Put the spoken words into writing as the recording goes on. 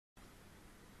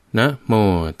นะโม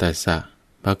ตัสสะ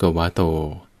ภะคะวะโต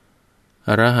อ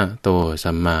ะระหะโต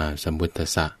สัมมาสัมพุทธัส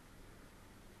สะ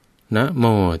นะโม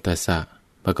ตัสสะ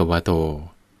ภะคะวะโต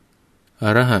อะ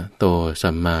ระหะโตสั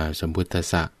มมาสัมพุทธัส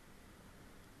สะ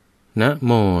นะโ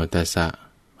มตัสสะ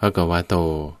ภะคะวะโต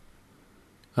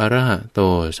อะระหะโต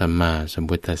สัมมาสัม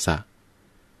พุทธัสสะ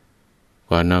ข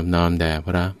อนอบน้อมแด่พ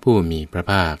ระผู้มีพระ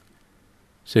ภาค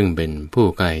ซึ่งเป็นผู้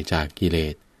ไกลจากกิเล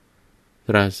สต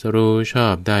รัสรู้ชอ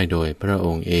บได้โดยพระอ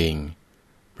งค์เอง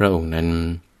พระองค์นั้น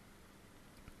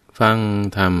ฟัง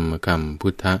ธรรมคำพุ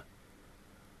ทธะ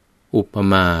อุป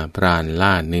มาปราณ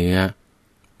ล่าเนื้อ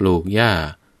ปลูกหญ้า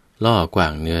ล่อกว่า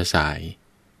งเนื้อสาย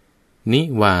นิ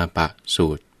วาปะสู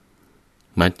ตร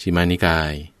มัชฌิมานิกา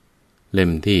ยเล่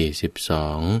มที่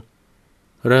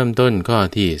12เริ่มต้นข้อ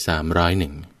ที่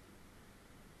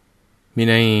301มี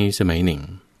ในสมัยหนึ่ง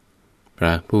พร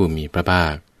ะผู้มีพระภา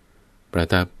คประ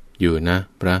ทับอยู่ณ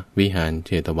พระวิหารเช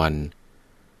ตวัน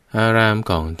อาราม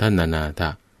ของท่านอนาถ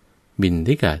บิณ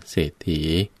ฑิกเศรษฐี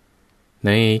ใน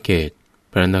เขต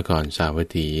พระนครสาวัต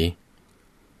ถี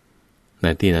ใน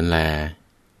ที่นั้นแล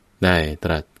ได้ต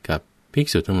รัสกับภิก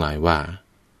ษุทั้งหลายว่า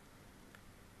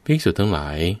ภิกษุทั้งหลา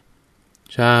ย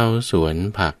ชาวสวน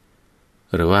ผัก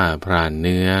หรือว่าพรานเ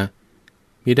นื้อ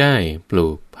มิได้ปลู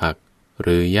กผักห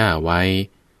รือหญ้าไว้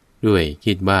ด้วย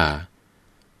คิดว่า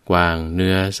กวางเ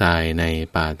นื้อทรายใน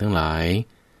ป่าทั้งหลาย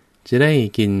จะได้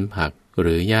กินผักห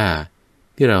รือหญ้า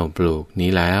ที่เราปลูก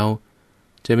นี้แล้ว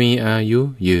จะมีอายุ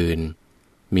ยืน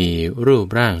มีรูป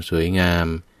ร่างสวยงาม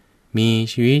มี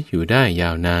ชีวิตอยู่ได้ยา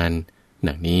วนาน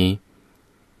ดังนี้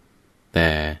แต่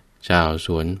ชาวส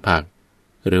วนผัก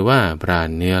หรือว่าพราน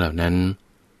เนื้อเหล่านั้น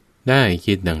ได้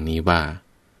คิดดังนี้ว่า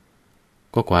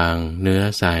ก็กวางเนื้อ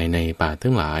ทรายในป่า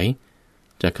ทั้งหลาย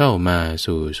จะเข้ามา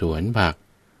สู่สวนผัก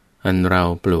อันเรา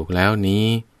ปลูกแล้วนี้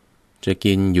จะ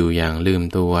กินอยู่อย่างลืม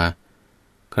ตัว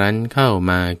ครั้นเข้า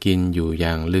มากินอยู่อ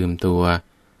ย่างลืมตัว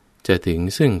จะถึง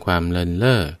ซึ่งความเลินเ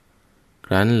ล่อค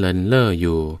รั้นเลินเล่ออ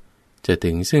ยู่จะ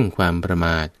ถึงซึ่งความประม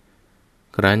าท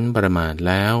ครั้นประมาท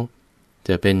แล้วจ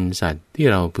ะเป็นสัตว์ที่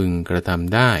เราพึงกระท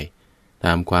ำได้ต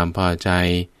ามความพอใจ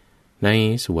ใน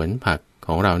สวนผักข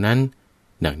องเรานั้น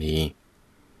ดังนี้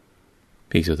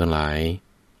ภิกษุทั้งหลาย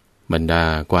บรรดา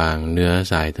กวางเนื้อ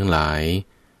สายทั้งหลาย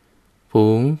ฝู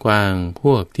งกวางพ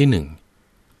วกที่หนึ่ง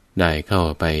ได้เข้า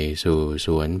ไปสู่ส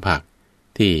วนผัก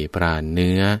ที่พรานเ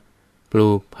นื้อปลู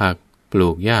กผักปลู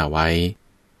กหญ้าไว้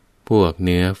พวกเ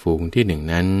นื้อฝูงที่หนึ่ง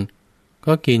นั้น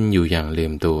ก็กินอยู่อย่างลื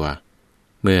มตัว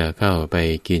เมื่อเข้าไป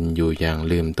กินอยู่อย่าง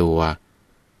ลืมตัว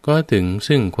ก็ถึง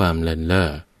ซึ่งความเลินเล่อ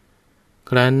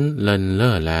ครั้นเลินเ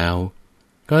ล่อแล้ว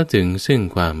ก็ถึงซึ่ง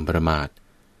ความประมาท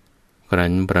ครั้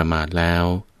นประมาทแล้ว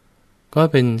ก็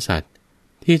เป็นสัตว์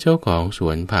ที่เจ้าของส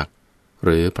วนผักห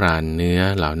รือพรานเนื้อ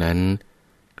เหล่านั้น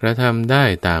กระทำได้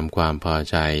ตามความพอ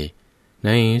ใจใน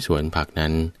สวนผัก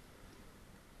นั้น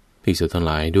ภิกษุทั้งห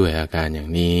ลายด้วยอาการอย่า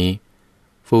งนี้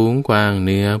ฝูงกวางเ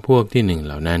นื้อพวกที่หนึ่งเ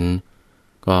หล่านั้น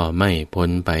ก็ไม่พ้น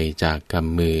ไปจากก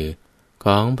ำมือข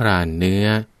องพรานเนื้อ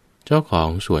เจ้าของ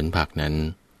สวนผักนั้น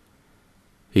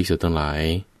ภิกษุทั้งหลาย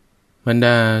บรรด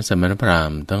าสมณพราห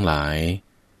มณ์ทั้งหลาย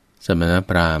สมณ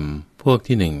พราหมณ์พวก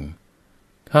ที่หนึ่ง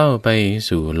เข้าไป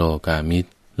สู่โลกามิต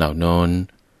รเหล่าโน้น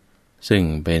ซึ่ง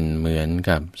เป็นเหมือน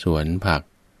กับสวนผัก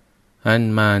อัน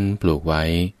มารปลูกไว้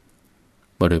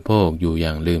บริโภคอยู่อย่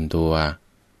างลืมตัว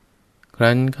ค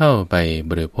รั้นเข้าไป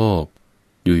บริโภค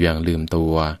อยู่อย่างลืมตั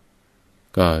ว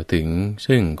ก็ถึง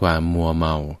ซึ่งความมัวเม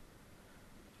า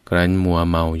ครั้นมัว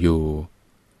เมาอยู่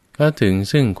ก็ถึง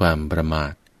ซึ่งความประมา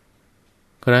ท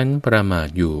ครั้นประมาท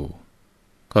อยู่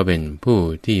ก็เป็นผู้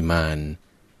ที่มาร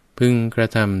พึงกระ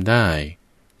ทำได้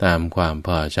ตามความพ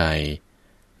อใจ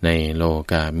ในโล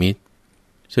กามิตร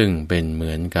ซึ่งเป็นเห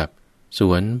มือนกับส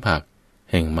วนผัก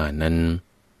แห่งมารนั้น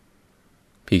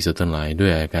ภิกษุทั้งหลายด้ว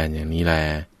ยอาการอย่างนี้แล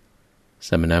ส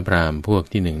มณพราหมณ์พวก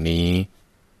ที่หนึ่งนี้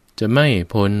จะไม่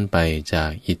พ้นไปจา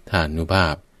กอิทธานุภา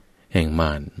พแห่งม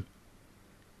าร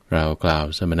เรากล่าว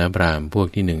สมณพราหมณ์พวก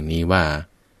ที่หนึ่งนี้ว่า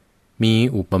มี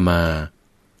อุปมา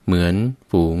เหมือน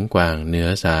ฝูงกวางเนื้อ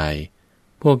ทราย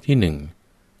พวกที่หนึ่ง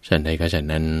ฉันใดก็ฉัน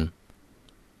นั้น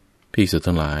ภิกษุ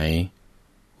ทั้งหลาย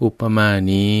อุปมา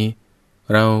นี้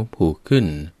เราผูกขึ้น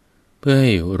เพื่อใ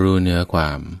ห้รู้เนื้อคว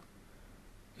าม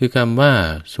คือคำว่า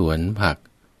สวนผัก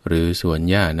หรือสวน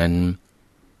หญ้านั้น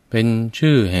เป็น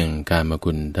ชื่อแห่งกาม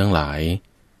กุลทั้งหลาย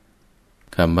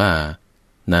คำว่า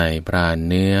นายพราน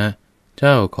เนื้อเ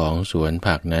จ้าของสวน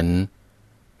ผักนั้น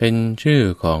เป็นชื่อ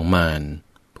ของมาร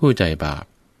ผู้ใจบาป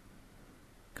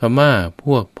คำว่าพ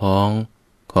วกพ้อง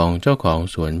ของเจ้าของ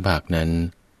สวนผักนั้น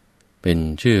เป็น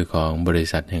ชื่อของบริ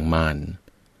ษัทแห่งมาร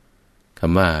ค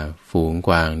ำว่าฝูงก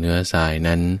วางเนื้อทราย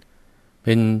นั้น เ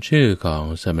ป็นชื่อของ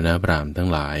สมณพราหมณ์ทั้ง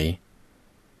หลาย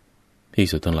ภิก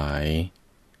ษุทั้งหลาย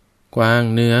กวาง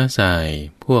เนื้อทราย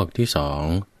พวกที่สอง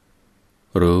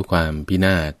รู้ความพิน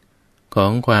าศขอ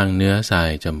งกวางเนื้อทราย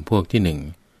จำพวกที่หนึ่ง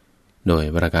โดย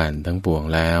ประการทั้งปวง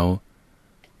แล้ว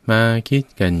มาคิด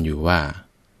กันอยู่ว่า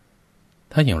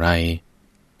ถ้าอย่างไร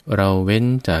เราเว้น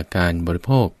จากการบริโ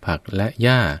ภคผักและห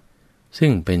ญ้าซึ่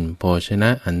งเป็นโภชนะ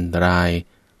อันตราย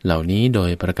เหล่านี้โด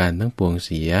ยประการทั้งปวงเ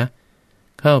สีย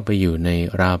เข้าไปอยู่ใน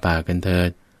ราวป่ากันเถิด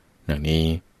ดังนี้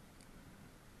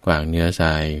กวางเนื้อทร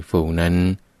ายฝูงนั้น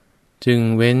จึง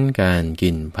เว้นการกิ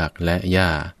นผักและหญ้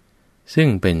าซึ่ง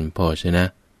เป็นโภชนะ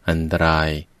อันตราย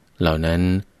เหล่านั้น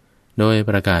โดยป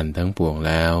ระการทั้งปวงแ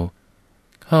ล้ว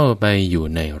เข้าไปอยู่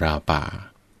ในราวป่า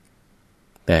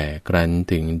แต่ครั้น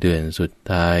ถึงเดือนสุด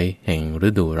ท้ายแห่งฤ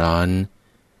ดูร้อน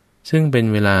ซึ่งเป็น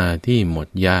เวลาที่หมด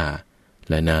หญ้า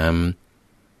และน้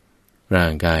ำร่า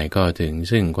งกายก็ถึง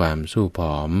ซึ่งความสู้ผ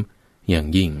อมอย่าง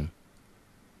ยิ่ง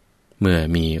เมื่อ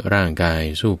มีร่างกาย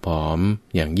สู้ผอม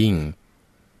อย่างยิ่ง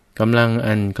กำลัง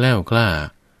อันแกล้วกล้า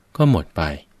ก็หมดไป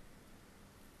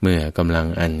เมื่อกำลัง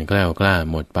อันแกล้วกล้า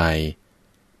หมดไป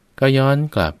ก็ย้อน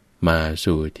กลับมา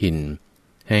สู่ถิ่น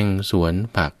แห่งสวน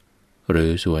ผักหรือ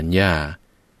สวนหญ้า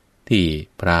ที่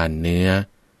พรานเนื้อ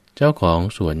เจ้าของ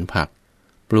สวนผัก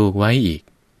ปลูกไว้อีก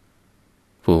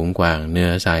ฝูงกวางเนื้อ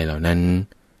ทรายเหล่านั้น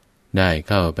ได้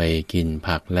เข้าไปกิน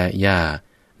ผักและหญ้า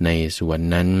ในสวน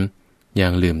นั้นอย่า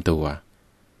งลืมตัว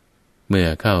เมื่อ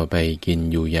เข้าไปกิน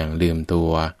อยู่อย่างลืมตั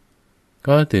ว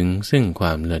ก็ถึงซึ่งคว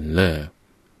ามเลินเล่อ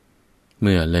เ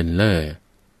มื่อเลินเล่อ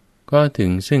ก็ถึ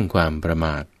งซึ่งความประม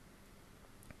าท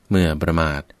เมื่อประม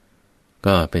าท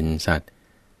ก็เป็นสัตว์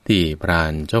ที่พรา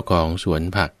นเจ้าของสวน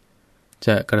ผักจ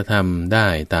ะกระทำได้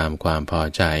ตามความพอ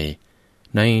ใจ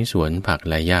ในสวนผัก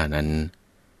และหญ้านั้น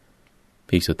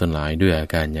ภิกษุทั้งหลายด้วยอา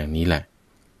การอย่างนี้แหละ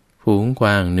ฝูงกว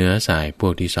างเนื้อทรายพว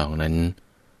กที่สองนั้น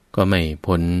ก็ไม่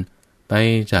พ้นไป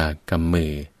จากกำมื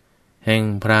อแห่ง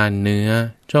พรานเนื้อ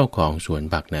เจ้าของสวน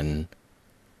ผักนั้น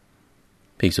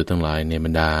ภิกษุทั้งหลายในบร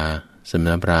รดาสมณ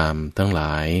พราหมณ์ทั้งหล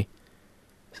าย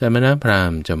สมณพราห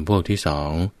มณ์จำพวกที่สอ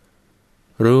ง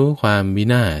รู้ความวิ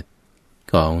นาศ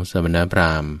ของสมณพร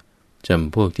าหมณ์จ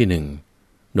ำพวกที่หนึ่ง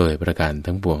โดยประการ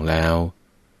ทั้งปวงแล้ว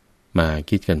มา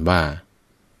คิดกันว่า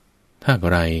ถ้า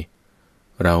ไร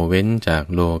เราเว้นจาก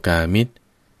โลกามิตร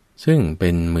ซึ่งเป็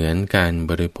นเหมือนการ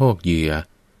บริโภคเหยื่อ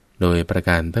โดยประก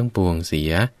ารทั้งปวงเสี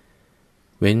ย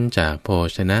เว้นจากโภ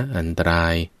ชนะอันตรา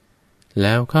ยแ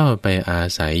ล้วเข้าไปอา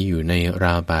ศัยอยู่ในร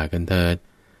าวป่ากันเถิด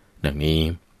ดังนี้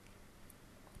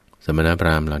สมณพร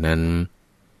าหมณ์เหล่านั้น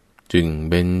จึง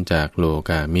เว้นจากโล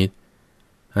กามิตร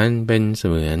อันเป็นเส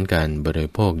มือนการบริ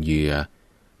โภคเหยื่อ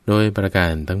โดยประกา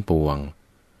รทั้งปวง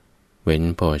เว้น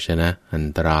โภชนะอัน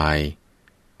ตราย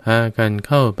พากันเ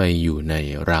ข้าไปอยู่ใน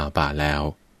ราวป่าแล้ว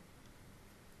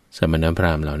สมณพร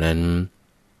าหมณ์เหล่านั้น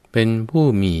เป็นผู้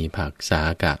มีผักสา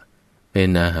กะเป็น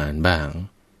อาหารบ้าง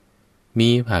มี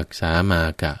ผักสามา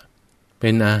กะเป็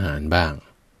นอาหารบ้าง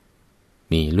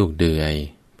มีลูกเดือย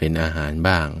เป็นอาหาร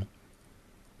บ้าง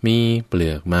มีเปลื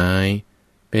อกไม้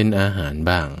เป็นอาหาร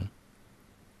บ้าง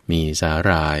มีสาห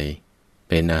ร่าย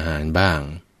เป็นอาหารบ้าง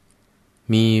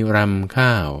มีรำข้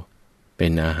าวเป็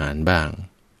นอาหารบ้าง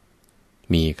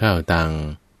มีข้าวตัง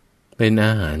เป็นอ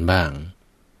าหารบ้าง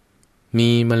มี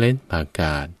เมล็ดผักก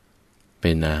าดเ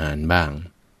ป็นอาหารบ้าง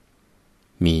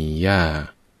มีหญ้า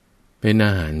เป็นอ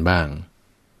าหารบ้าง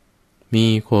มี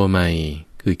โคไม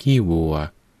คือขี้วัว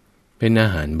เป็นอา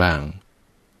หารบ้าง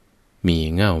มี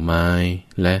เง่าไม้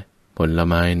และผล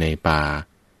ไม้ในป่า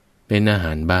เป็นอาห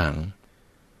ารบ้าง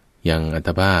ยังอัต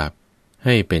ภาพใ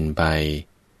ห้เป็นไป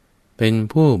เป็น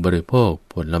ผู้บริโภค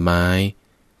ผลไม้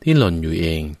ที่หล่นอยู่เอ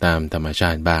งตามธรรมชา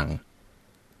ติบ้าง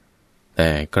แต่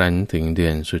ครั้นถึงเดื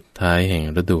อนสุดท้ายแห่ง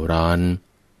ฤดูร้อน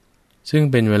ซึ่ง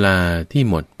เป็นเวลาที่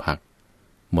หมดผัก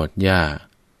หมดหญ้า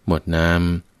หมดน้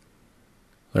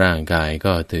ำร่างกาย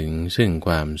ก็ถึงซึ่งค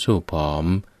วามสู้ผอม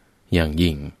อย่าง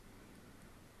ยิ่ง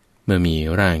เมื่อมี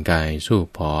ร่างกายสู้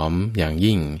ผอมอย่าง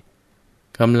ยิ่ง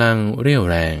กำลังเรี่ยว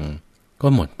แรงก็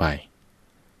หมดไป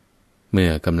เมื่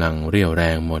อกำลังเรี่ยวแร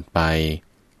งหมดไป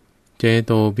เจโ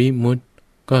ตวิมุตติ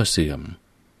ก็เสื่อม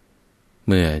เ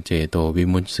มื่อเจโตวิ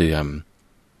มุตติเสื่อม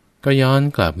ก็ย้อน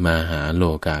กลับมาหาโล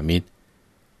กามิตร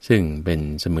ซึ่งเป็น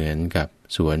เสมือนกับ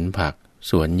สวนผัก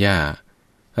สวนหญ้า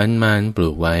อันมารปลู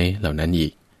กไว้เหล่านั้นอี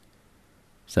ก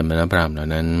สมณพราหมณ์เหล่า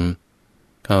นั้น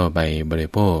เข้าไปบริ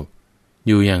โภคอ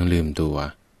ยู่อย่างลืมตัว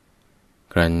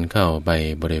ครั้นเข้าไป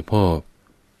บริโภค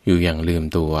อยู่อย่างลืม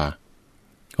ตัว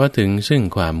ก็ถึงซึ่ง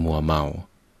ความมัวเมา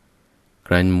ค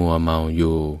รั้นมัวเมาอ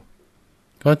ยู่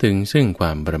ก็ถึงซึ่งคว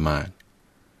ามประมาท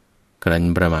ครั้น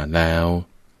ประมาทแล้ว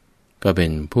ก็เป็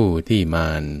นผู้ที่ม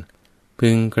าร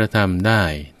พึงกระทำได้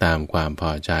ตามความพ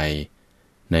อใจ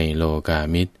ในโลกา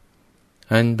มิตร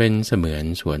อันเป็นเสมือน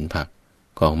สวนผัก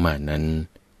ของหมานั้น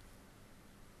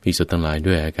ภิกษุทั้งหลาย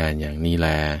ด้วยอาการอย่างนี้แล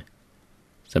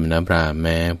สมณพราหมณ์แ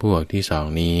ม้พวกที่สอง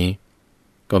นี้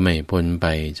ก็ไม่พ้นไป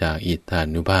จากอิทธา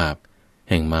นุภาพ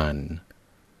แห่งมาร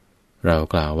เรา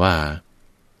กล่าวว่า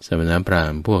สมณพราห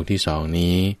มณ์พวกที่สอง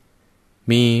นี้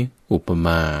มีอุปม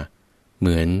าเห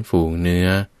มือนฝูงเนื้อ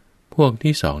พวก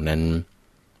ที่สองนั้น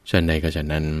ฉันใดก็ฉะ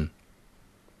นั้น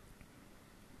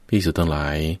ภิกษุทั้งหลา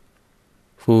ย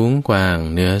ฝูงกวาง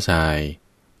เนื้อทราย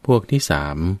พวกที่สา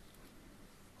ม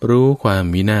รู้ความ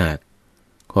วินาศ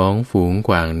ของฝูงก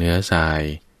วางเนื้อทราย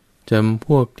จำพ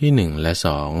วกที่หนึ่งและส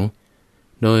อง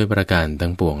โดยประการทั้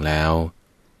งปวงแล้ว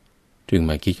จึง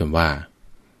มาคิดกันว่า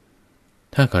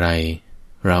ถ้าใคร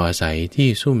เราอาศัยที่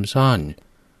ซุ่มซ่อน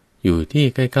อยู่ที่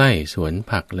ใกล้ๆสวน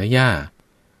ผักและหญ้า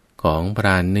ของพร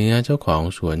านเนื้อเจ้าของ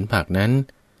สวนผักนั้น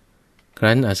ค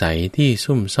รั้นอาศัยที่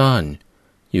ซุ่มซ่อน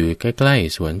อยู่ใกล้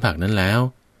ๆสวนผักนั้นแล้ว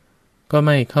ก็ไ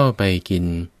ม่เข้าไปกิน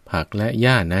ผักและห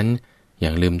ญ้านั้นอย่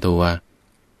างลืมตัว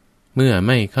เมื่อไ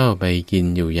ม่เข้าไปกิน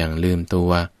อยู่อย่างลืมตั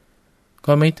ว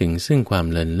ก็ไม่ถึงซึ่งความ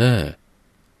เลินเล่อ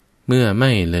เมื่อไ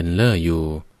ม่เลินเล่ออยู่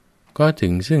ก็ถึ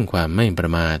งซึ่งความไม่ปร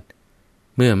ะมาท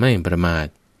เมื่อไม่ประมาท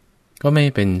ก็ไม่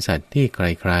เป็นสัตว์ที่ใ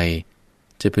คร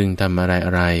ๆจะพึงทำอะ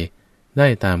ไรได้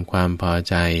ตามความพอ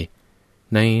ใจ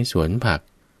ในสวนผัก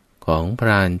ของพร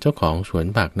านเจ้าของสวน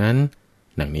ผักนั้น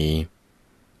ดังนี้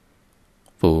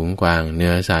ฝูงกวางเ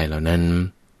นื้อทรายเหล่านั้น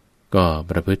ก็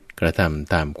ประพฤติกระท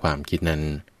ำตามความคิดนั้น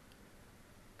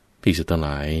ภิกษุทั้งหล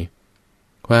าย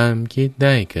ความคิดไ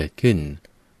ด้เกิดขึ้น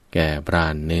แก่พรา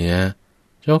นเนื้อ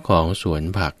เจ้าของสวน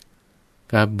ผัก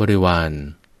กับบริวาร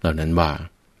เหล่านั้นว่า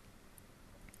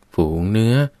ฝูงเ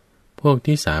นื้อพวก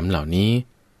ที่สามเหล่านี้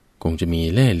คงจะมี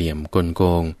เล่ห์เหลี่ยมกลโก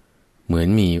งเหมือน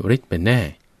มีฤทธิ์เป็นแน่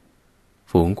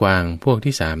ฝูงกวางพวก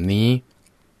ที่สามนี้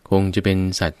คงจะเป็น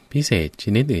สัตว์พิเศษช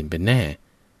นิดอื่นเป็นแน่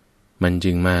มัน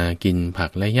จึงมากินผั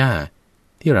กและหญ้า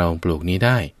ที่เราปลูกนี้ไ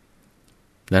ด้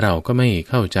และเราก็ไม่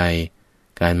เข้าใจ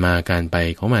การมาการไป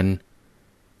ของมัน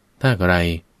ถ้าอะไร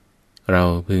เรา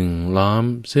พึงล้อม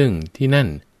ซึ่งที่นั่น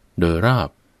โดยรอบ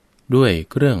ด้วย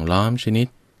เครื่องล้อมชนิด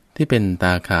ที่เป็นต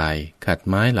าข่ายขัด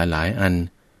ไม้หลายๆอัน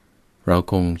เรา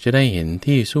คงจะได้เห็น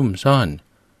ที่ซุ่มซ่อน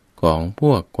ของพ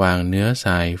วกกวางเนื้อท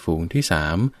รายฝูงที่สา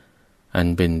มอัน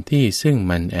เป็นที่ซึ่ง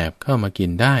มันแอบเข้ามากิ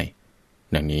นได้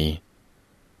ดังนี้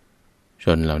ช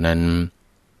นเหล่านั้น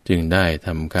จึงได้ท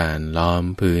ำการล้อม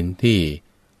พื้นที่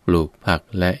ปลูกผัก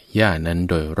และหญ้านั้น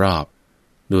โดยรอบ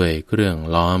ด้วยเครื่อง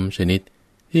ล้อมชนิด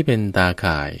ที่เป็นตา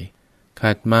ข่าย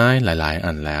ขัดไม้หลายๆ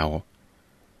อันแล้ว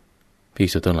ภิก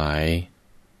ษุทั้งหลาย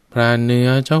พรานเนื้อ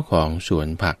เจ้าของสวน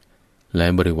ผักและ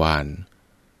บริวาร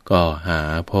ก็หา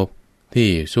พบ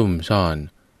ที่ซุ่มซ่อน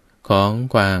ของ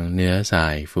กวางเนื้อทรา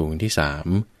ยฝูงที่สาม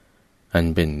อัน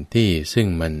เป็นที่ซึ่ง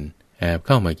มันแอบเ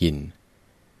ข้ามากิน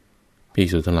ภิก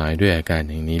ษุทั้งหลายด้วยอาการ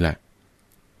อย่างนี้แหละ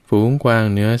ฝูงกวาง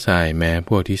เนื้อทรายแม้พ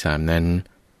วกที่สามนั้น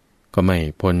ก็ไม่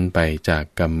พ้นไปจาก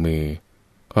กำมือ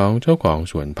ของเจ้าของ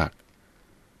สวนผัก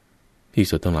ภิก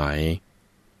ษุทั้งหลาย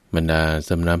บรรดาส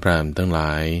มณพราหมณ์ทั้งหล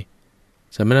าย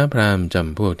สมณพราหมณ์จ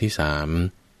ำพวกที่สาม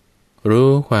รู้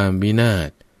ความวินาศ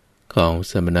ของ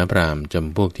สมณพราหมณ์จ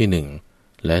ำพวกที่หนึ่ง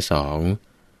และสอง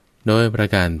โดยประ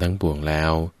การทั้งปวงแล้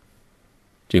ว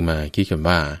จึงมาคิดกัน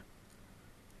ว่า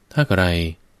ถ้าใคร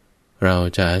เรา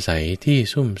จะอาศัยที่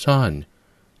ซุ่มซ่อน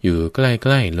อยู่ใก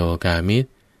ล้ๆโลกามิตร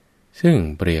ซึ่ง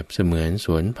เปรียบเสมือนส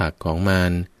วนผักของมา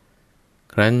ร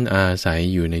ครั้นอาศัย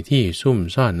อยู่ในที่ซุ่ม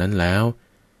ซ่อนนั้นแล้ว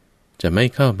จะไม่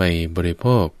เข้าไปบริโภ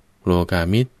คโลกา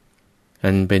มิตรอั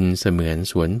นเป็นเสมือน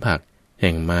สวนผักแ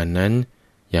ห่งมารนั้น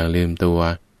อย่างลืมตัว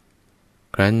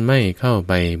ครั้นไม่เข้า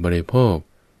ไปบริโภค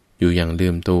อยู่อย่างลื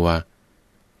มตัว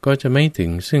ก็จะไม่ถึ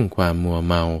งซึ่งความมัว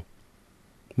เมา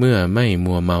เมื่อไม่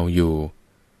มัวเมาอยู่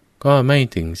ก็ไม่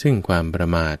ถึงซึ่งความประ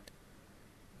มาท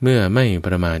เมื่อไม่ป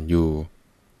ระมาทอยู่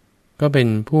ก็เป็น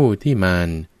ผู้ที่มาร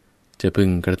จะพึง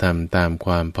กระทำตามค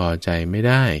วามพอใจไม่ไ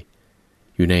ด้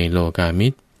อยู่ในโลกามิ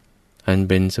ตรอันเ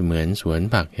ป็นเสมือนสวน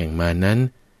ผักแห่งมารนั้น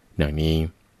ดังนี้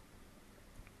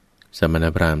สมณ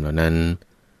พราหมณ์เหล่านั้น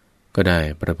ก็ได้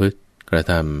ประพฤติกระ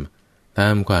ทำตา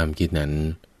มความคิดนั้น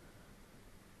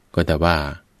ก็แต่ว่า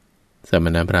สม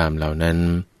ณพราหมณ์เหล่านั้น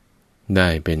ได้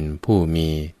เป็นผู้มี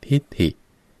ทิฏฐิ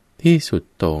ที่สุด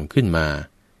โต่งขึ้นมา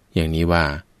อย่างนี้ว่า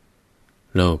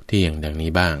โลกเที่ยงดัง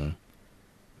นี้บ้าง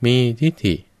มีทิฏ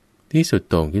ฐิที่สุด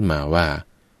โต่งขึ้นมาว่า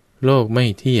โลกไม่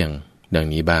เที่ยงดัง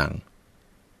นี้บ้าง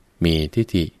มีทิฏ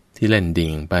ฐิที่เล่นดิ่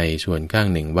งไปส่วนข้าง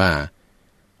หนึ่งว่า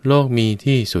โลกมี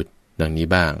ที่สุดดังนี้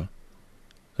บ้าง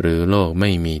หรือโลกไม่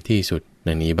มีที่สุด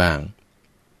ดังนี้บ้าง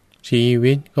ชี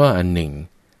วิตก็อันหนึ่ง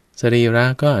สรีระ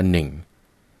ก็อันหนึ่ง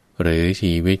หรือ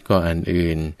ชีวิตก็อัน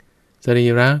อื่นสรี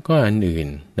ระก็อันอื่น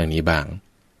ดังนี้บ้าง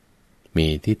มี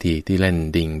ทิฏฐิที่เล่น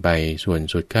ดิ่งไปส่วน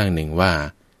สุดข้างหนึ่งว่า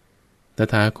ต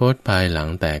ถาคตภายหลัง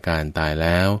แต่การตายแ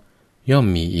ล้วย่อม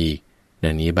มีอีกดั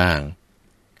งนี้บ้าง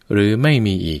หรือไม่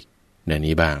มีอีกดัง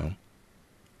นี้บ้าง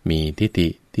มีทิฏฐิ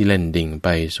ที่เล่นดิ่งไป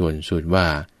ส่วนสุดว่า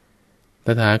ต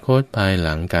ถาคตภายห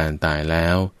ลังการตายแล้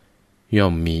วย่อ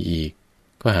มมีอีก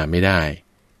ก็หาไม่ได้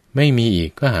ไม่มีอีก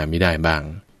ก็หาไม่ได้บ้าง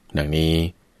ดังนี้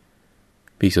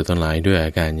ภิกษุทั้งหลายด้วยอ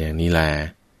าการอย่างนี้แล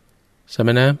สม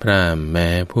ณพราหมณ์แม้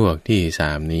พวกที่ส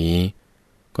ามนี้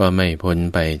ก็ไม่พ้น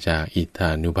ไปจากอิทธา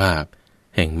นุภาพ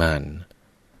แห่งมัน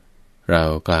เรา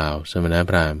กล่าวสมณ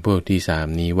พราหมณ์พวกที่สาม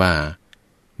นี้ว่า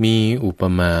มีอุป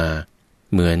มา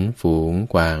เหมือนฝูง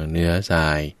กวางเนื้อทรา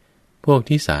ยพวก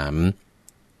ที่สาม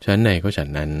ฉันใดก็ฉัน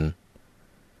นั้น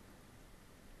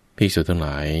ภิกษุทั้งหล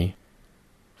าย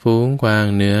ฝูงกวาง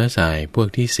เนื้อทรายพวก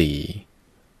ที่สี่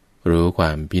รู้คว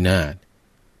ามพินาศ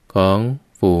ของ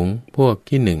ฝูงพวก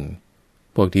ที่หนึ่ง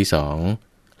พวกที่สอง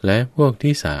และพวก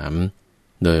ที่สาม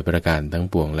โดยประการทั้ง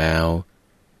ปวงแล้ว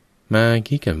มา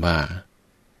คิดกันว่า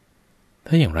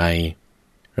ถ้าอย่างไร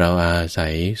เราอาศั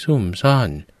ยซุ่มซ่อน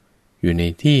อยู่ใน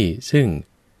ที่ซึ่ง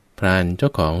พรานเจ้า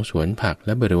ของสวนผักแล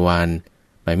ะบริวาร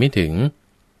ไปไม่ถึง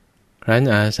ครั้น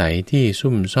อาศัยที่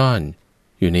ซุ่มซ่อน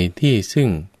อยู่ในที่ซึ่ง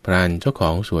พรานเจ้าขอ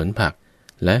งสวนผัก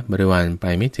และบริวารไป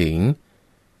ไม่ถึง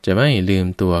จะไม่ลืม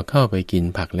ตัวเข้าไปกิน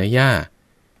ผักและหญ้า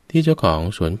ที่เจ้าของ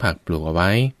สวนผักปลูกเอาไ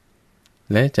ว้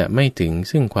และจะไม่ถึง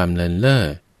ซึ่งความเลินเล่อ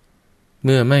เ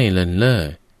มื่อไม่เลินเล่อ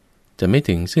จะไม่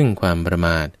ถึงซึ่งความประม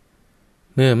าท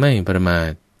เมื่อไม่ประมา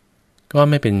ทก็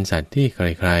ไม่เป็นสัตว์ที่ใ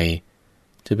คร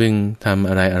ๆจะพึงทำ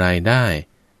อะไรๆได้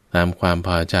ตามความพ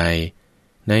อใจ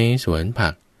ในสวนผั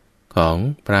กของ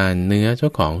พรานเนื้อเจ้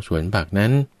าของสวนผักนั้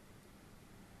น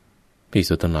ภิก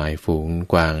ษุทั้งหลายฝูง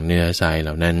กวางเนื้อทรายเห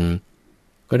ล่านั้น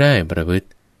ก็ได้ประพฤติ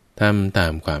ทำตา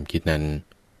มความคิดนั้น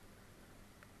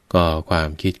ก็ความ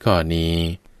คิดข้อนี้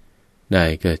ได้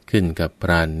เกิดขึ้นกับพ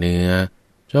รานเนื้อ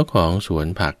เจ้าของสวน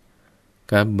ผัก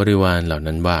กับบริวารเหล่า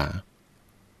นั้นว่า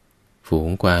ฝูง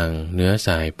กวางเนื้อท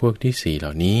รายพวกที่สี่เหล่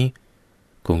านี้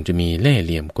คงจะมีเล่ห์เห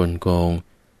ลี่ยมกลโกง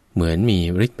เหมือนมี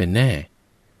ฤทธิ์เป็นแน่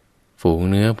ฝูง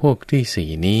เนื้อพวกที่สี่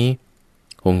นี้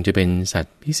คงจะเป็นสัต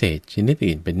ว์พิเศษชนิด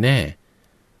อื่นเป็นแน่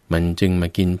มันจึงมา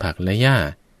กินผักและหญ้า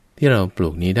ที่เราปลู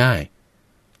กนี้ได้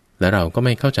และเราก็ไ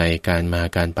ม่เข้าใจการมา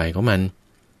การไปของมัน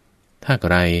ถ้าใค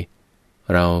ร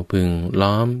เราพึง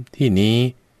ล้อมที่นี้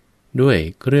ด้วย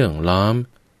เครื่องล้อม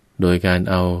โดยการ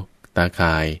เอาตา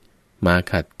ข่ายมา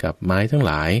ขัดกับไม้ทั้งห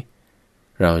ลาย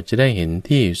เราจะได้เห็น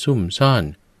ที่ซุ่มซ่อน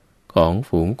ของ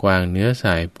ฝูงกวางเนื้อทร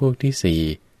ายพวกที่สี่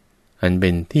อันเป็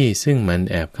นที่ซึ่งมัน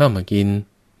แอบเข้ามากิน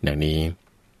ดังนี้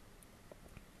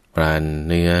พราน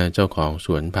เนื้อเจ้าของส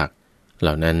วนผักเห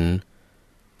ล่านั้น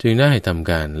จึงได้ทำ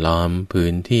การล้อมพื้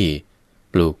นที่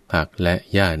ปลูกผักและ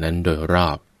หญ้านั้นโดยรอ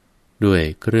บด้วย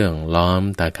เครื่องล้อม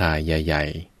ตาข่ายใหญ่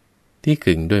ๆที่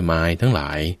ขึงด้วยไม้ทั้งหล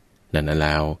ายนั้นแ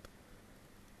ล้ว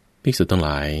ภิกษุทั้งหล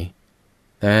าย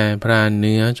แต่พรานเ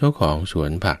นื้อเจ้าของสว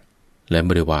นผักและ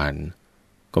บริวาร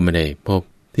ก็ไม่ได้พบ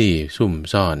ที่ซุ่ม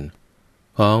ซ่อน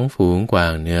ของฝูงกวา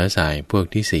งเนื้อทรายพวก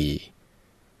ที่สี่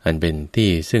อันเป็น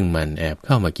ที่ซึ่งมันแอบเ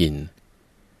ข้ามากิน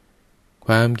ค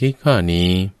วามคิดข้อนี้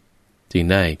จึง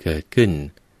ได้เกิดขึ้น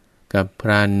กับพ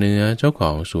รานเนื้อเจ้าขอ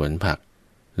งสวนผัก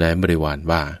และบริวาร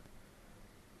ว่า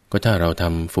ก็ถ้าเราท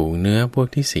ำฝูงเนื้อพวก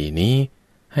ที่สี่นี้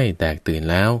ให้แตกตื่น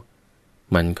แล้ว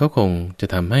มันก็คงจะ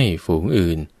ทำให้ฝูง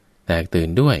อื่นแตกตื่น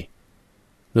ด้วย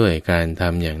การท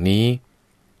ำอย่างนี้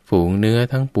ฝูงเนื้อ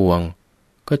ทั้งปวง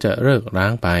ก็จะเลิกร้า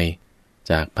งไป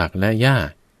จากผักและหญ้า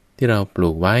ที่เราปลู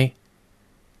กไว้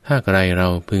ถ้าใครเรา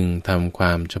พึงทำคว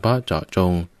ามเฉพาะเจาะจ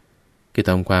งคือ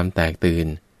ทำความแตกตื่น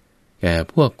แก่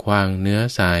พวกกวางเนื้อ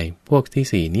ทรายพวกที่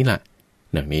สี่นี้ล่ะ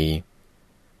ดังนี้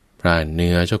พรานเ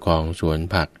นื้อเจ้าของสวน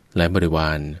ผักและบริว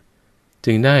าร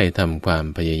จึงได้ทำความ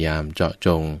พยายามเจาะจ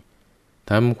ง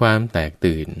ทำความแตก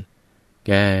ตื่นแ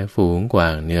ก่ฝูงกวา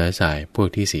งเนื้อทรายพวก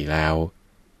ที่สี่แล้ว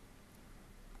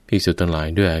ภิกษุทั้งหลาย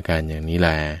ด้วยอาการอย่างนี้แล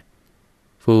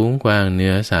ฝูงกวางเ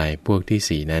นื้อทรายพวกที่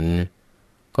สี่นั้น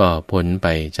ก็พ้นไป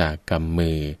จากกำ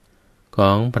มือขอ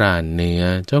งพรานเนื้อ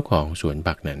เจ้าของสวน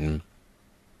ผักนั้น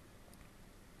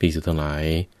ภิกษุทั้งหลาย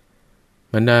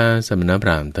บรรดาสมณพ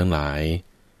ราหมณ์ทั้งหลาย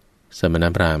สมณ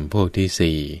พราหมณ์พวกที่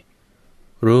สี่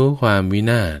รู้ความวิ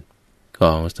นาศข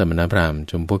องสมณพราหมณ์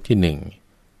จำพวกที่หนึ่ง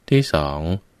ที่สอง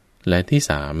และที่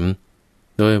สาม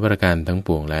โดยประการทั้งป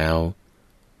วงแล้ว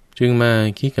จึงมา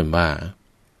คิดกันว่า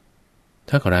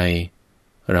ถ้าใคร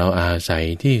เราอาศัย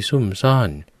ที่ซุ่มซ่อน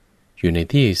อยู่ใน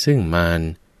ที่ซึ่งมาร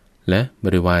และบ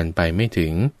ริวารไปไม่ถึ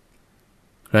ง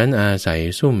ครั้นอาศัย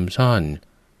ซุ่มซ่อน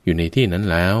อยู่ในที่นั้น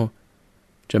แล้ว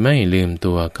จะไม่ลืม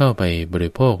ตัวเข้าไปบ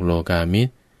ริโภคโลกามิต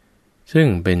รซึ่ง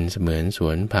เป็นเสมือนส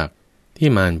วนผักที่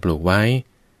มารปลูกไว้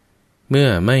เมื่อ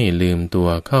ไม่ลืมตัว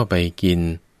เข้าไปกิน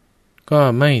ก็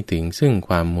ไม่ถึงซึ่งค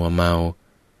วามมัวเมา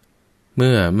เ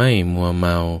มื่อไม่มัวเม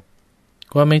า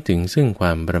ก็ไม่ถึงซึ่งคว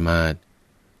ามประมาท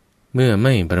เมื่อไ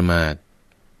ม่ประมาท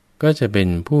ก็จะเป็น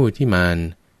ผู้ที่มาร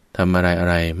ทำอะ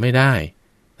ไรไม่ได้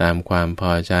ตามความพ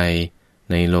อใจ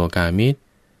ในโลกามิตร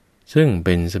ซึ่งเ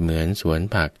ป็นเสมือนสวน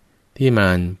ผักที่มา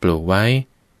รปลูกไว้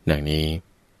ดังนี้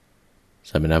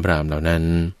สมณพราหมณ์เหล่านั้น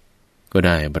ก็ไ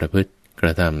ด้ประพฤติกร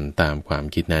ะทำตามความ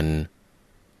คิดนั้น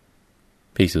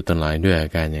ภิกษุทั้งหลายด้วยอา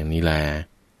การอย่างนี้แล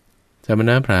สม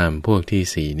ณพราหมณ์พวกที่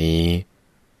สี่นี้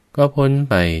ก็พ้น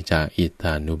ไปจากอิทธ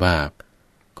านุภาพ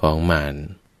ของมาร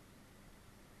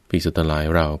ภิกษุทั้งหลาย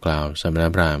เรากล่าวสมณ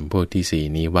พราหมณ์พวกที่สี่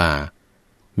นี้ว่า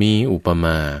มีอุปม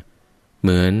าเห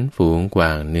มือนฝูงกว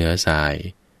างเนื้อทราย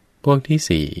พวกที่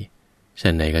สี่ฉั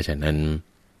นใดก็ฉันนั้น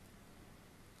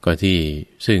ก็ที่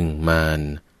ซึ่งมาร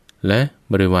และ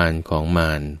บริวารของม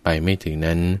ารไปไม่ถึง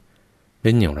นั้นเป็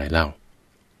นอย่างไรเล่า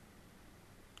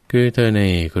คือเธอใน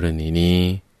กรณีนี้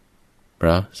เพร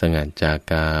าะสงัดจาก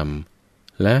กาม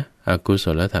และอกุศ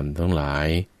ลธรรมทั้งหลาย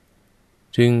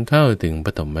จึงเข้าถึงป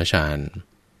ฐมฌาน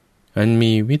อัน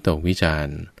มีวิตกวิจาร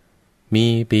มี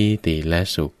ปีติและ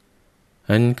สุข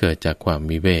อันเกิดจากความ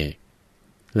วิเวก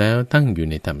แล้วตั้งอยู่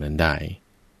ในธรรมนั้นได้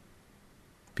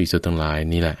ภิกษุทั้งหลาย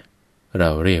นี่แหละเรา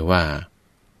เรียกว่า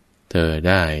เธอ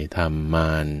ได้ทำม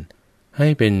ารให้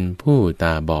เป็นผู้ต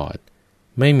าบอด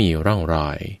ไม่มีร่องรอ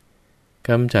ยก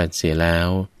ำจัดเสียแล้ว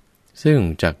ซึ่ง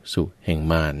จักษุแห่ง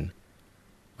มาร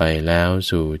ไปแล้ว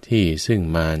สู่ที่ซึ่ง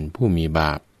มารผู้มีบ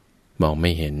าปมองไ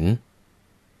ม่เห็น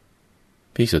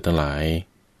ภิกษุทั้งหลาย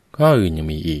ข้ออื่นยัง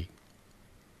มีอีก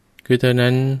คือเธอ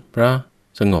นั้นเพราะ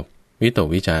สงบวิตก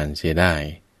วิจารเสียได้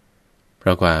เพร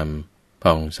าะความ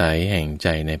ผ่องใสแห่งใจ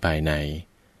ในภายใน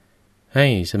ให้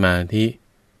สมาธิ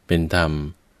เป็นธรรม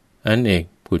อันเอก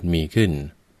ผุดมีขึ้น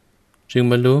จึง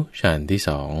บรรลุฌานที่ส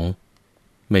อง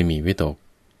ไม่มีวิตก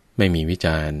ไม่มีวิจ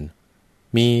าร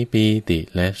มีปีติ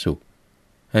และสุข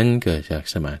อันเกิดจาก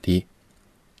สมาธิ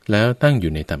แล้วตั้งอ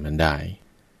ยู่ในธรรมนั้นได้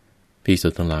ภิกษุ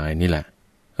ทั้งหลายนี่แหละ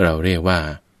เราเรียกว่า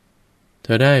เธ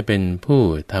อได้เป็นผู้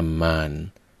ทำมาร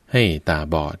ให้ตา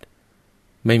บอด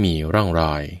ไม่มีร่องร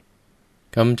อย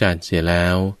กำจัดเสียแล้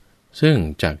วซึ่ง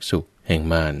จักษุแห่ง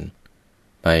มาร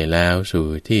ไปแล้วสู่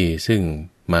ที่ซึ่ง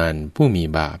มารผู้มี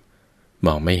บาปม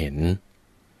องไม่เห็น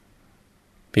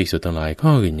ภิกษุทั้งหลายข้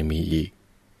ออื่นยังมีอีก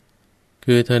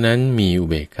คือเธอนั้นมีอุ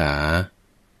เบกขา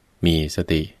มีส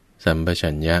ติสัมปชั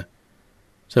ญญะ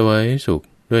เสวยสุข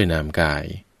ด้วยนามกาย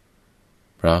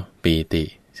เพราะปีติ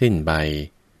สิ้นไป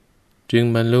จึง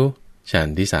บรรลุฌาน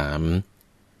ที่สาม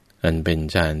อันเป็น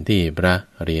ฌานที่พระ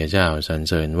อริยเจ้าสรร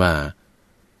เสริญว่า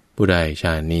ผู้ใดฌ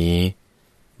านนี้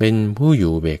เป็นผู้อ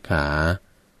ยู่เบกขา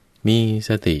มีส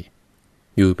ติ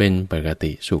อยู่เป็นปก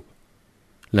ติสุข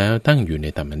แล้วตั้งอยู่ใน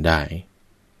ธรรมนั้นได้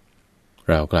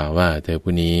เรากล่าวว่าเธอ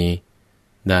ผู้นี้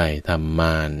ได้ทำม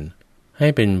ารให้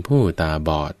เป็นผู้ตาบ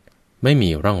อดไม่มี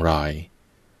ร่องรอย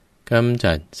กำ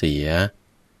จัดเสีย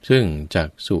ซึ่งจัก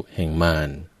ษุแห่งมาร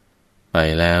ไป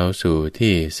แล้วสู่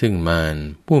ที่ซึ่งมาร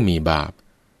ผู้มีบาป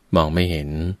มองไม่เห็น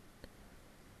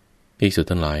ภิกษุ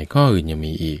ทั้งหลายข้ออื่นยัง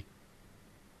มีอีก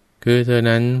คือเธอ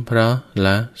นั้นเพราะล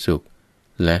ะสุข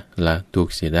และละทุก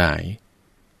ข์เสียได้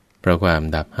เพราะความ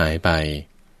ดับหายไป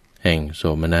แห่งโส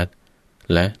มนัส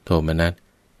และโทมนัส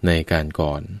ในการ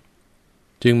ก่อน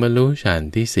จึงบรรลุฌาน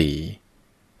ที่สี่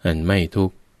อันไม่ทุก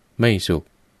ข์ไม่สุข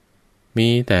มี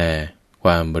แต่คว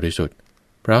ามบริสุทธิ์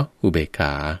เพราะอุเบกข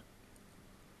า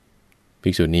ภิ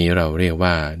กษุนี้เราเรียก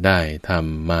ว่าได้ท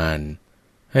ำมาร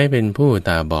ให้เป็นผู้ต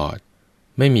าบอด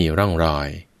ไม่มีร่องรอย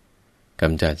ก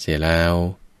ำจัดเสียแล้ว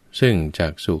ซึ่งจั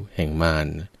กษุแห่งมาร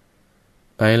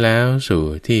ไปแล้วสู่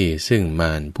ที่ซึ่งม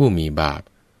ารผู้มีบาป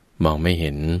มองไม่เ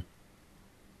ห็น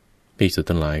ภิกษุ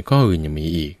ทั้งหลายข้ออื่นยังมี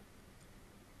อีก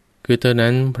คือเธอ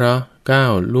นั้นเพราะก้า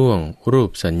วล่วงรู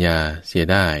ปสัญญาเสีย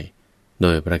ได้โด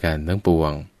ยประการทั้งปว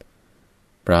ง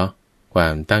เพราะควา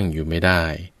มตั้งอยู่ไม่ได้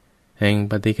แห่ง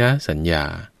ปฏิฆะสัญญา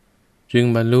จึง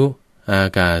บรรลุอา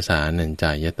กาสานัญจ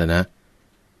ายตนะ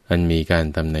อันมีการ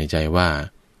ทำในใจว่า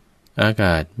อาก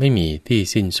าศไม่มีที่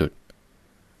สิ้นสุด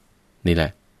นี่แหล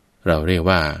ะเราเรียก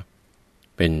ว่า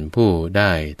เป็นผู้ไ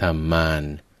ด้ทำมาร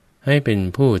ให้เป็น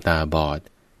ผู้ตาบอด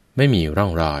ไม่มีร่อ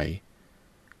งรอย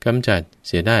กำจัดเ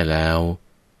สียได้แล้ว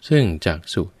ซึ่งจัก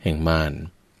ษุแห่งมาร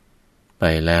ไป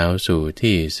แล้วสู่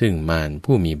ที่ซึ่งมาร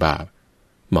ผู้มีบาป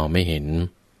มองไม่เห็น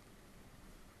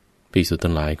ภิกษุ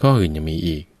ทั้งหลายข้ออื่นยังมี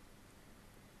อีก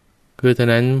คือฉะ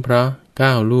นั้นเพราะ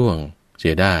ก้าวล่วงเสี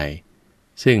ยได้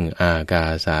ซึ่งอากา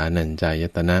สานัญจาย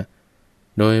ตนะ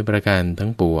โดยประการทั้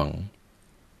งปวง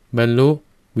บรรลุ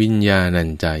วิญญาณัญ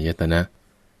จายตนะ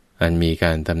อันมีก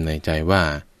ารทำในใจว่า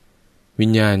วิ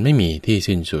ญญาณไม่มีที่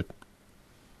สิ้นสุด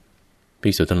ภิ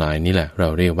กษุทั้งหลายนี่แหละเรา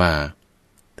เรียกว่า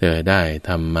เธอได้ท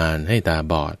ำมารให้ตา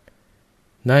บอด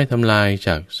ได้ทำลาย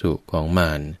จักษุของม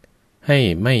ารให้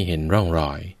ไม่เห็นร่องร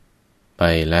อยไป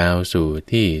แล้วสู่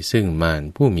ที่ซึ่งมาร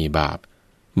ผู้มีบาป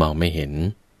มองไม่เห็น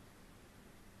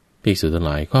ภิกษุทั้งห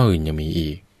ลายข้ออื่นยังมี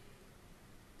อีก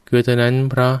คือฉะนั้น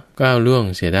เพราะก้าวล่วง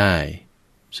เสียได้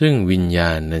ซึ่งวิญญ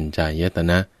าณัญจายต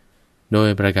นะโดย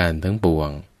ประการทั้งปวง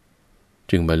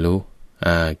จึงบรรลุอ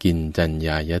ากินจัญญ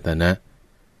ายตนะ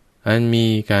อันมี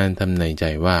การทำในใจ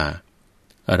ว่า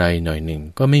อะไรหน่อยหนึ่ง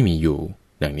ก็ไม่มีอยู่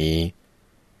ดังนี้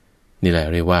นี่แหละ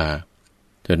เรียกว่า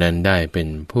เธอนั้นได้เป็น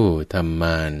ผู้ทำม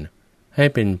ารให้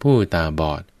เป็นผู้ตาบ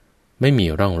อดไม่มี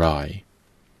ร่องรอย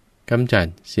กำจัด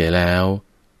เสียแล้ว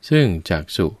ซึ่งจัก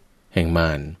ษุแห่งม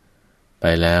ารไป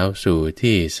แล้วสู่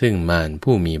ที่ซึ่งมาร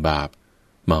ผู้มีบาป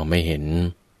มองไม่เห็น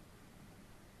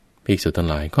ภิกษุทั้ง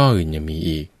หลายข้ออื่นยังมี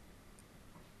อีก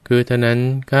คือฉะนั้น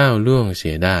ก้าวล่วงเ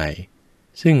สียได้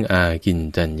ซึ่งอากิน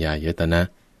จัญญายตนะ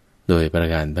โดยประ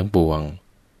การทั้งปวง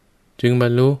จึงบร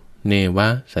รลุเนว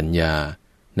สัญญา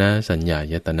นาสัญญา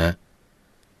ยตนะ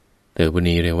เธอผู้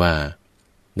นี้เรียกว่า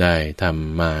ได้ท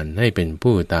ำมารให้เป็น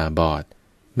ผู้ตาบอด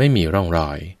ไม่มีร่องร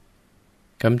อย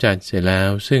กำจัดเสร็จแล้ว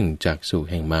ซึ่งจักษุ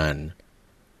แห่งมาร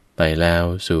ไปแล้ว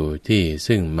สู่ที่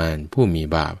ซึ่งมารผู้มี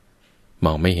บาปม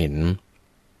องไม่เห็น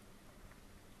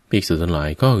ภิกษุทั้งหลาย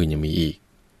ก็อื่นยังมีอีก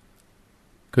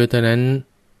คือฉะนั้น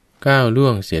ก้าวล่ว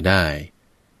งเสียได้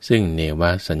ซึ่งเนว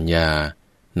สัญญา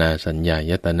นาสัญญา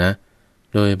ยตนะ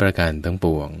โดยประการทั้งป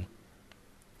วง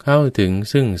เข้าถึง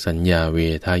ซึ่งสัญญาเว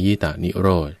ทายตานิโร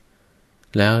ธ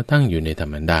แล้วตั้งอยู่ในธร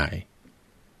รมนั้นได้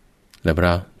และเพร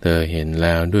าะเธอเห็นแ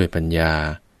ล้วด้วยปัญญา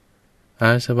อ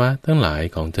าสวะทั้งหลาย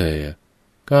ของเธอ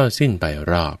ก็สิ้นไป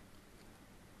รอบ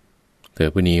เธอ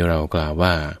ผู้นี้เรากล่าว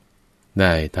ว่าไ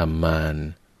ด้ทำมาร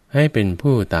ให้เป็น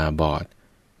ผู้ตาบอด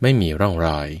ไม่มีร่องร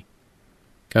อย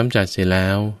กำจัดเสียแล้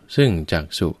วซึ่งจัก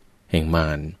ษุแห่งมา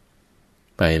ร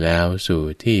ไปแล้วสู่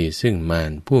ที่ซึ่งมา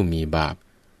รผู้มีบาป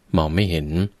มองไม่เห็น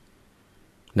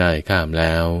ได้ข้ามแ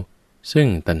ล้วซึ่ง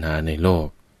ตัณหาในโลก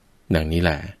ดังนี้แห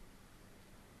ละ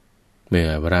เมื่อ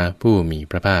พระผู้มี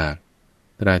พระภาค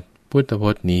ตรัสพุทธพ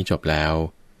จน์นี้จบแล้ว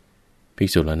ภิก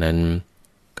ษุเหล่านั้น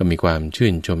ก็มีความชื่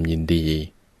นชมยินดี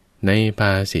ในภ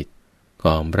าษิตข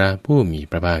องพระผู้มี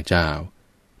พระภาคเจ้า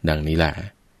ดังนี้แหละ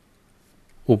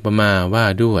อุปมาว่า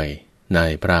ด้วยนา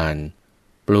ยพราน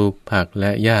ปลูกผักแล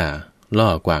ะหญ้าล่อ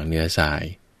กวางเนื้อสาย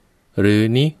หรือ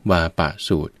นิวาปะ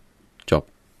สูตรจบ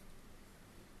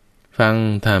ฟัง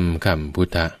ธรรมคำพุท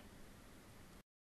ธ